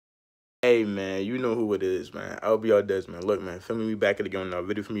Hey man, you know who it is, man. LBR does, man. Look, man, feel me? We back at it again on another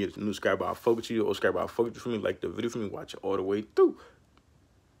video for me. It's a new subscriber. I'll fuck with you. Or subscriber, I'll fuck with you for me. Like the video for me, watch it all the way through.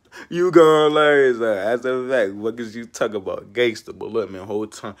 You gonna learn, sir. As a fact, what is you talk about? Gangster. But look, man, whole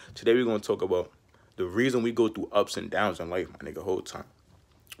time. Today we're gonna talk about the reason we go through ups and downs in life, my nigga, whole time.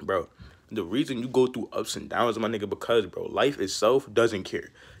 Bro, the reason you go through ups and downs, my nigga, because, bro, life itself doesn't care.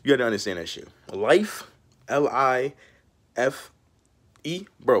 You gotta understand that shit. Life, Life,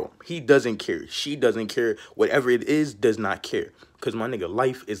 bro, he doesn't care. She doesn't care. Whatever it is, does not care. Because, my nigga,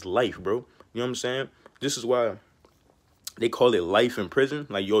 life is life, bro. You know what I'm saying? This is why they call it life in prison.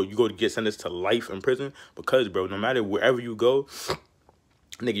 Like, yo, you go to get sentenced to life in prison. Because, bro, no matter wherever you go,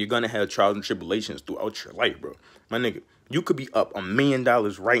 nigga, you're gonna have trials and tribulations throughout your life, bro. My nigga, you could be up $1 million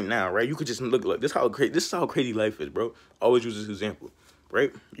right now, right? You could just look, this is how crazy life is, bro. Always use this example,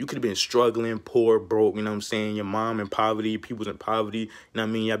 right? You could have been struggling, poor, broke, you know what I'm saying? Your mom in poverty, people's in poverty, you know what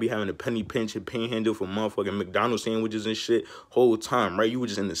I mean? Y'all be having a penny pinch and panhandle for motherfucking McDonald's sandwiches and shit whole time, right? You were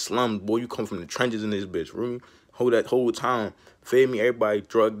just in the slums, boy. You come from the trenches in this bitch, really? That whole time, feel me? Everybody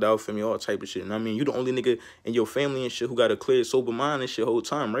drugged out, feel me? All type of shit. You know what I mean? You the only nigga in your family and shit who got a clear, sober mind and shit whole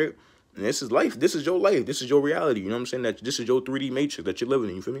time, right? And this is life. This is your life. This is your reality. You know what I'm saying? That this is your 3D matrix that you're living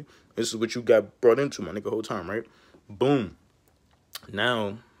in. You feel me? This is what you got brought into, my nigga, whole time, right? Boom.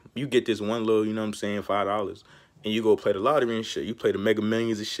 Now, you get this one little, you know what I'm saying, $5, and you go play the lottery and shit. You play the Mega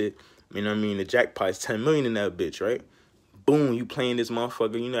Millions and shit. You know what I mean? The jackpot's 10 million in that bitch, right? Boom, you playing this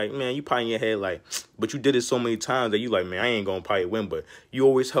motherfucker. You know, like, man, you probably in your head like, but you did it so many times that you like, man, I ain't gonna probably win. But you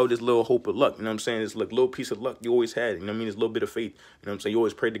always held this little hope of luck. You know what I'm saying? This like little piece of luck you always had. You know what I mean? This little bit of faith. You know what I'm saying? You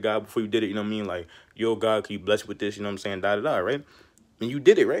always prayed to God before you did it. You know what I mean? Like, yo, God, can you bless me with this? You know what I'm saying? Da da da, right? And you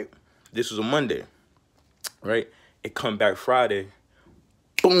did it, right? This was a Monday, right? It come back Friday.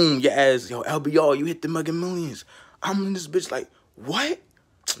 Boom, your ass, yo, LBR, you hit the Mega Millions. I'm in this bitch like, what?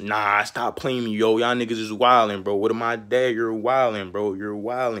 Nah, stop playing me, yo. Y'all niggas is wildin', bro. What am I dad? You're wildin', bro. You're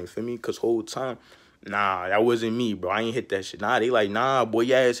wildin', feel me? Because whole time, nah, that wasn't me, bro. I ain't hit that shit. Nah, they like, nah, boy,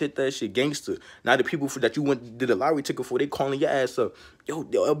 your ass hit that shit, gangster. Now the people that you did a lottery ticket for, they calling your ass up. Yo,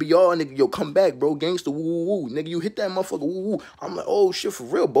 LBR, nigga, yo, come back, bro. Gangster, woo, woo, woo. Nigga, you hit that motherfucker, woo, woo. I'm like, oh, shit, for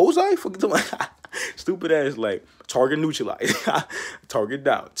real, bullseye? Stupid ass, like, target neutralized. Target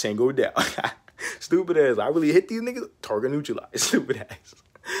down, tango down. Stupid ass, I really hit these niggas? Target neutralized. Stupid ass.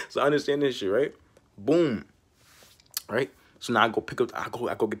 So I understand this shit, right? Boom. Right? So now I go pick up, I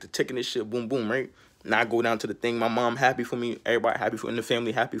go get the ticket and shit, boom, boom, right? Now I go down to the thing, my mom happy for me, everybody happy for, in the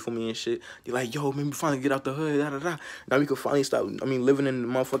family happy for me and shit. They're like, yo, man, we finally get out the hood, da da da. Now we can finally stop, living in the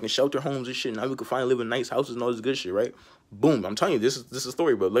motherfucking shelter homes and shit. Now we can finally live in nice houses and all this good shit, right? Boom. I'm telling you, this is a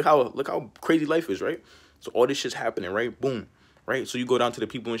story, but look how crazy life is, right? So all this shit's happening, right? Boom. Right? So you go down to the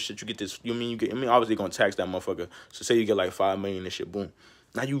people and shit, you get this, obviously gonna tax that motherfucker. So say you get like 5 million and shit, boom.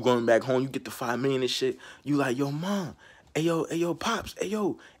 Now you going back home, you get the 5 million and shit. You like, yo, mom, hey yo, pops, hey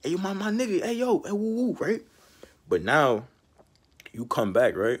yo, my nigga, hey yo, hey woo woo, right? But now you come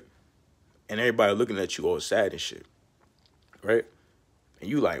back, right? And everybody looking at you all sad and shit, right? And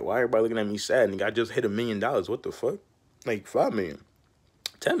you like, why everybody looking at me sad? Nigga, I just hit $1 million. What the fuck? Like 5 million,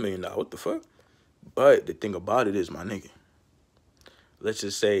 $10 million. What the fuck? But the thing about it is, my nigga, let's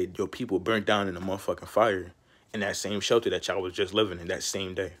just say your people burnt down in a motherfucking fire in that same shelter that y'all was just living in that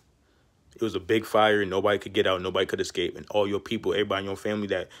same day. It was a big fire, and nobody could get out, nobody could escape, and all your people, everybody in your family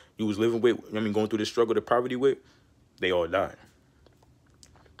that you was living with, going through the struggle, the poverty with, they all died.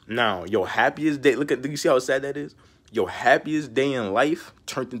 Now, your happiest day, do you see how sad that is? Your happiest day in life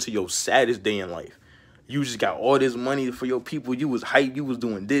turned into your saddest day in life. You just got all this money for your people. You was hyped. You was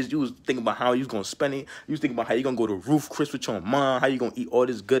doing this. You was thinking about how you was going to spend it. You was thinking about how you going to go to Roof Chris with your mom, how you going to eat all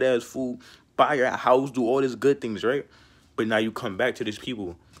this good-ass food, buy your house, do all these good things, right? But now you come back to these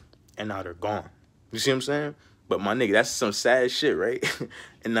people, and now they're gone. You see what I'm saying? But my nigga, that's some sad shit, right?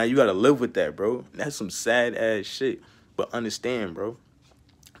 And now you got to live with that, bro. That's some sad-ass shit. But understand, bro.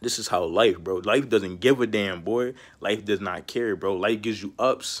 This is how life, bro. Life doesn't give a damn, boy. Life does not care, bro. Life gives you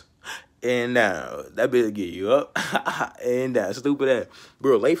ups and downs. That better get you up and down. Stupid ass.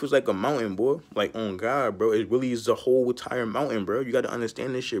 Bro, life is like a mountain, boy. Like, on God, bro. It really is a whole entire mountain, bro. You got to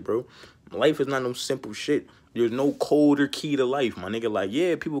understand this shit, bro. Life is not no simple shit. There's no code or key to life, my nigga. Like,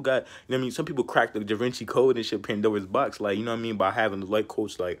 yeah, people got, you know what I mean? Some people crack the Da Vinci Code and shit, Pandora's box. Like, you know what I mean? By having the life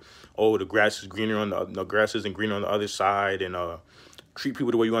coach, like, oh, the grass is greener on the grass isn't greener on the other side, and treat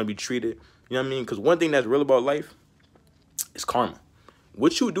people the way you want to be treated. You know what I mean? Because one thing that's real about life is karma.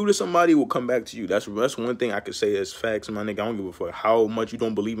 What you do to somebody will come back to you. That's one thing I could say as facts, my nigga. I don't give a fuck how much you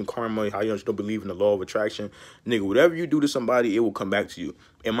don't believe in karma, how much you don't believe in the law of attraction. Nigga, whatever you do to somebody, it will come back to you.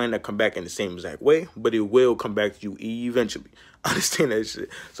 It might not come back in the same exact way, but it will come back to you eventually. Understand that shit.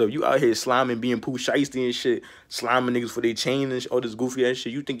 So if you out here sliming, being poo shiesty and shit, sliming niggas for their chain and all this goofy ass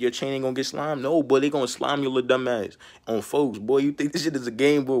shit, you think your chain ain't gonna get slimed? No, boy, they gonna slime your little dumb ass on folks. Boy, you think this shit is a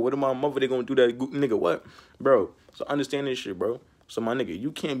game, boy? What am my mother? They gonna do that, nigga? What, bro? So understand this shit, bro. So my nigga,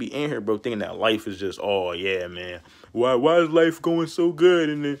 you can't be in here, bro, thinking that life is just, oh yeah, man. Why is life going so good,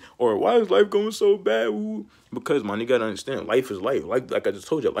 and then, or why is life going so bad? Ooh. Because my nigga gotta understand, life is life. Like I just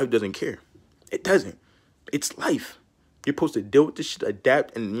told you, life doesn't care. It doesn't. It's life. You're supposed to deal with this shit,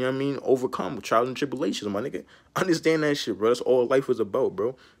 adapt, and, you know what I mean, overcome trials and tribulations, my nigga. Understand that shit, bro. That's all life is about,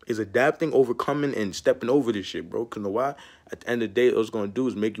 bro. Is adapting, overcoming, and stepping over this shit, bro. Because you know why? At the end of the day, all it's going to do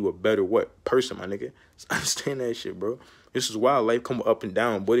is make you a better what? Person, my nigga. So understand that shit, bro. This is why life come up and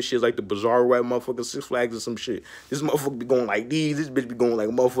down. Boy, this shit's like the bizarre white motherfucker Six Flags or some shit. This motherfucker be going like these. This bitch be going like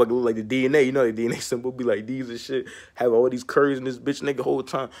a motherfucker look like the DNA. You know the DNA symbol be like these and shit. Have all these curves in this bitch nigga whole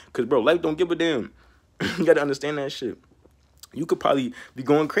time. Because, bro, life don't give a damn. You got to understand that shit. You could probably be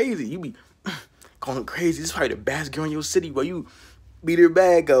going crazy. You be going crazy. This is probably the best girl in your city, but you beat her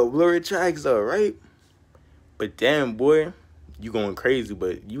bag up, blur her tracks up, right? But damn, boy, you going crazy,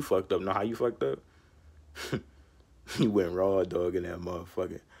 but you fucked up. Know how you fucked up? You went raw dog in that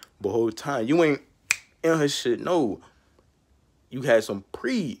motherfucker. But whole time, you ain't in her shit. No. You had some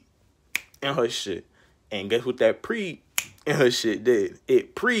pre in her shit. And guess what that pre in her shit did? It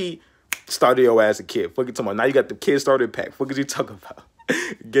started your ass a kid. Fuck you talking about. Now you got the kid starter pack. Fuck is you talking about?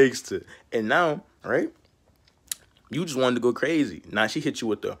 Gangster. And now, right? You just wanted to go crazy. Now she hit you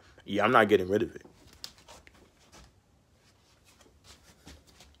with the, yeah, I'm not getting rid of it.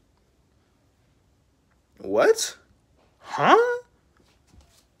 What? Huh?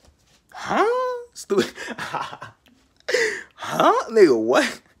 Stupid. Huh? Nigga,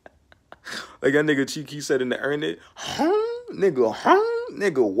 what? Like that nigga Cheeky said in the Earn It. Huh? Nigga, huh?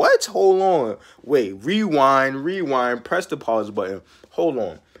 Nigga, what? Hold on. Wait, rewind. Press the pause button. Hold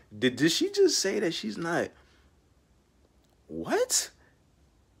on. Did she just say that she's not? What?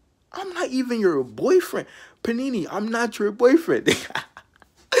 I'm not even your boyfriend. Panini, I'm not your boyfriend.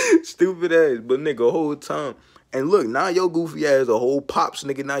 Stupid ass. But nigga, whole time. And look, now your goofy ass a whole pops,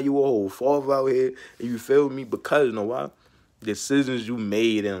 nigga. Now you a whole fall out here. And you feel me? Because, you know why? Decisions you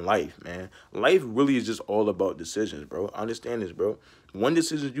made in life, man. Life really is just all about decisions, bro. Understand this, bro. One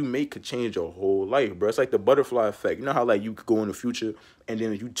decision you make could change your whole life, bro. It's like the butterfly effect. You know how, like, you could go in the future and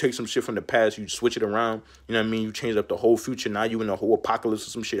then you take some shit from the past, you switch it around, you know what I mean? You change up the whole future. Now you in a whole apocalypse or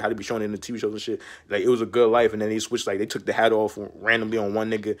some shit. How to be shown in the TV shows and shit. Like, it was a good life, and then they switched, like, they took the hat off randomly on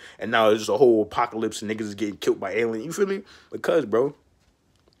one nigga, and now it's just a whole apocalypse and niggas is getting killed by aliens. You feel me? Because, bro,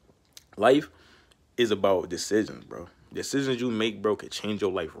 life is about decisions, bro. Decisions you make, bro, could change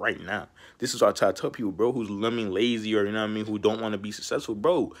your life right now. This is what I try to tell people, bro, who's lazy or, you know what I mean, who don't want to be successful,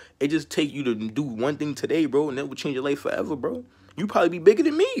 bro. It just take you to do one thing today, bro, and that will change your life forever, bro. You probably be bigger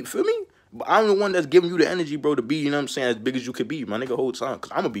than me, feel me? But I'm the one that's giving you the energy, bro, to be, you know what I'm saying, as big as you could be, my nigga, whole time.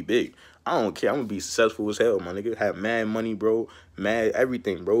 Because I'm going to be big. I don't care. I'm going to be successful as hell, my nigga. Have mad money, bro. Mad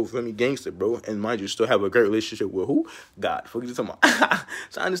everything, bro. Feel me? Gangster, bro. And mind you, still have a great relationship with who? God. Fuck you talking about.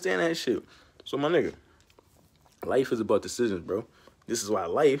 So I understand that shit. So, my nigga, life is about decisions, bro. This is why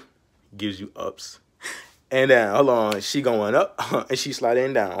life gives you ups and down. Hold on. She going up and she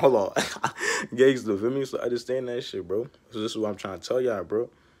sliding down. Hold on. Gangster, feel me? So understand that shit, bro. So this is what I'm trying to tell y'all, bro.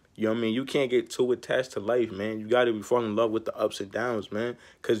 You know what I mean? You can't get too attached to life, man. You got to be falling in love with the ups and downs, man.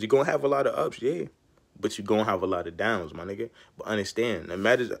 Because you're going to have a lot of ups, yeah. But you're going to have a lot of downs, my nigga. But understand, no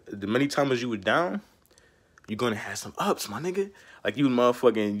matter the many times you were down, you're going to have some ups, my nigga. Like you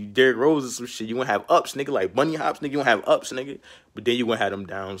motherfucking Derrick Rose or some shit. You going to have ups, nigga. Like bunny hops, nigga. You going to have ups, nigga. But then you going to have them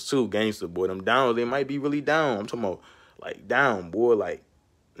downs too, gangster, boy. Them downs, they might be really down. I'm talking about, like, down, boy. Like,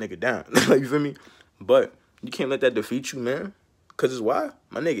 nigga, down. Like, you feel me? But you can't let that defeat you, man. Because it's why?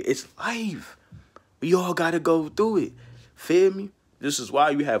 My nigga, it's life. We all got to go through it. Feel me? This is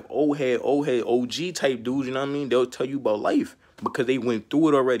why you have old head, OG type dudes, you know what I mean? They'll tell you about life because they went through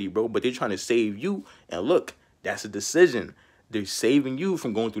it already, bro. But they're trying to save you. And look, that's a decision. They're saving you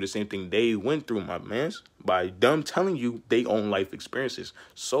from going through the same thing they went through, my mans, by them telling you they own life experiences.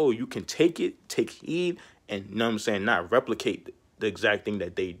 So you can take it, take heed, and, you know what I'm saying, not replicate the exact thing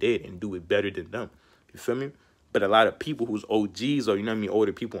that they did and do it better than them. You feel me? But a lot of people who's OGs or, you know what I mean,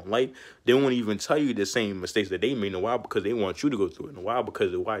 older people in life, they won't even tell you the same mistakes that they made in a while because they want you to go through it in a while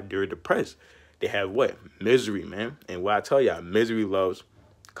because of why they're depressed. They have what? Misery, man. And what I tell y'all, misery loves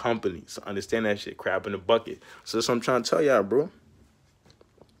company. So understand that shit. Crab in the bucket. So that's what I'm trying to tell y'all, bro.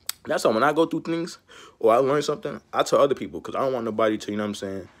 That's why when I go through things or I learn something, I tell other people because I don't want nobody to, you know what I'm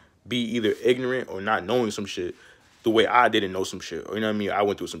saying, be either ignorant or not knowing some shit the way I didn't know some shit. Or you know what I mean? I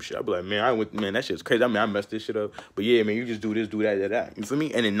went through some shit. I be like, man, that shit's crazy. I mean, I messed this shit up. But yeah, man, you just do this, do that, that. You feel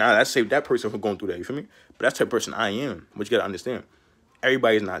me? And then now that saved that person from going through that. You feel me? But that's the type of person I am. But you gotta understand.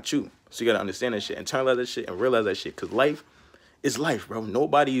 Everybody's not you. So you gotta understand that shit, internalize that shit, and realize that shit. Cause life is life, bro.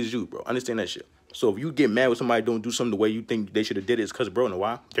 Nobody is you, bro. Understand that shit. So if you get mad with somebody don't do something the way you think they should have did it, it's cause, bro, know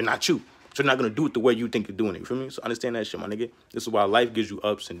why? They're not you. So you're not gonna do it the way you think you're doing it. You feel me? So understand that shit, my nigga. This is why life gives you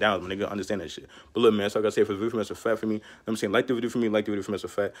ups and downs, my nigga. Understand that shit. But look, man, so I gotta say for the video from Mr. Fat for me. You know what I'm saying? Like the video for me, like the video from Mr.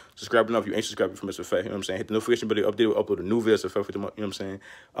 Fat. Subscribe enough if you ain't subscribed for Mr. Fat. You know what I'm saying? Hit the notification bell, upload a new video, Mr. Fat for the month. You know what I'm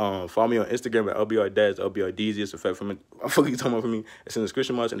saying? Follow me on Instagram at LBRDads, LBRDZ, Mr. Fat for me. What the fuck you talking about for me? It's in the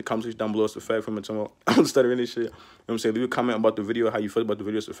description box in the comment section down below, Mr. Fat for me tomorrow. I'm stuttering this shit. You know what I'm saying? Leave a comment about the video, how you feel about the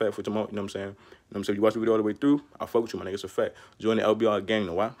video, Mr. Fat for tomorrow. You know what I'm saying? You know what I'm saying? If you watch the video all the way through, I'll fuck with you, my nigga. It's a fact. Join the LBR gang,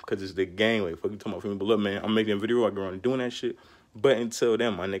 know why? Because it's the gang way. Fuck you talking about for me. But look, man, I'm making a video. I go around doing that shit. But until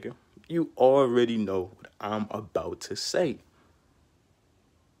then, my nigga, you already know what I'm about to say.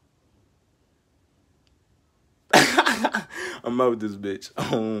 I'm out with this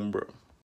bitch. Bro.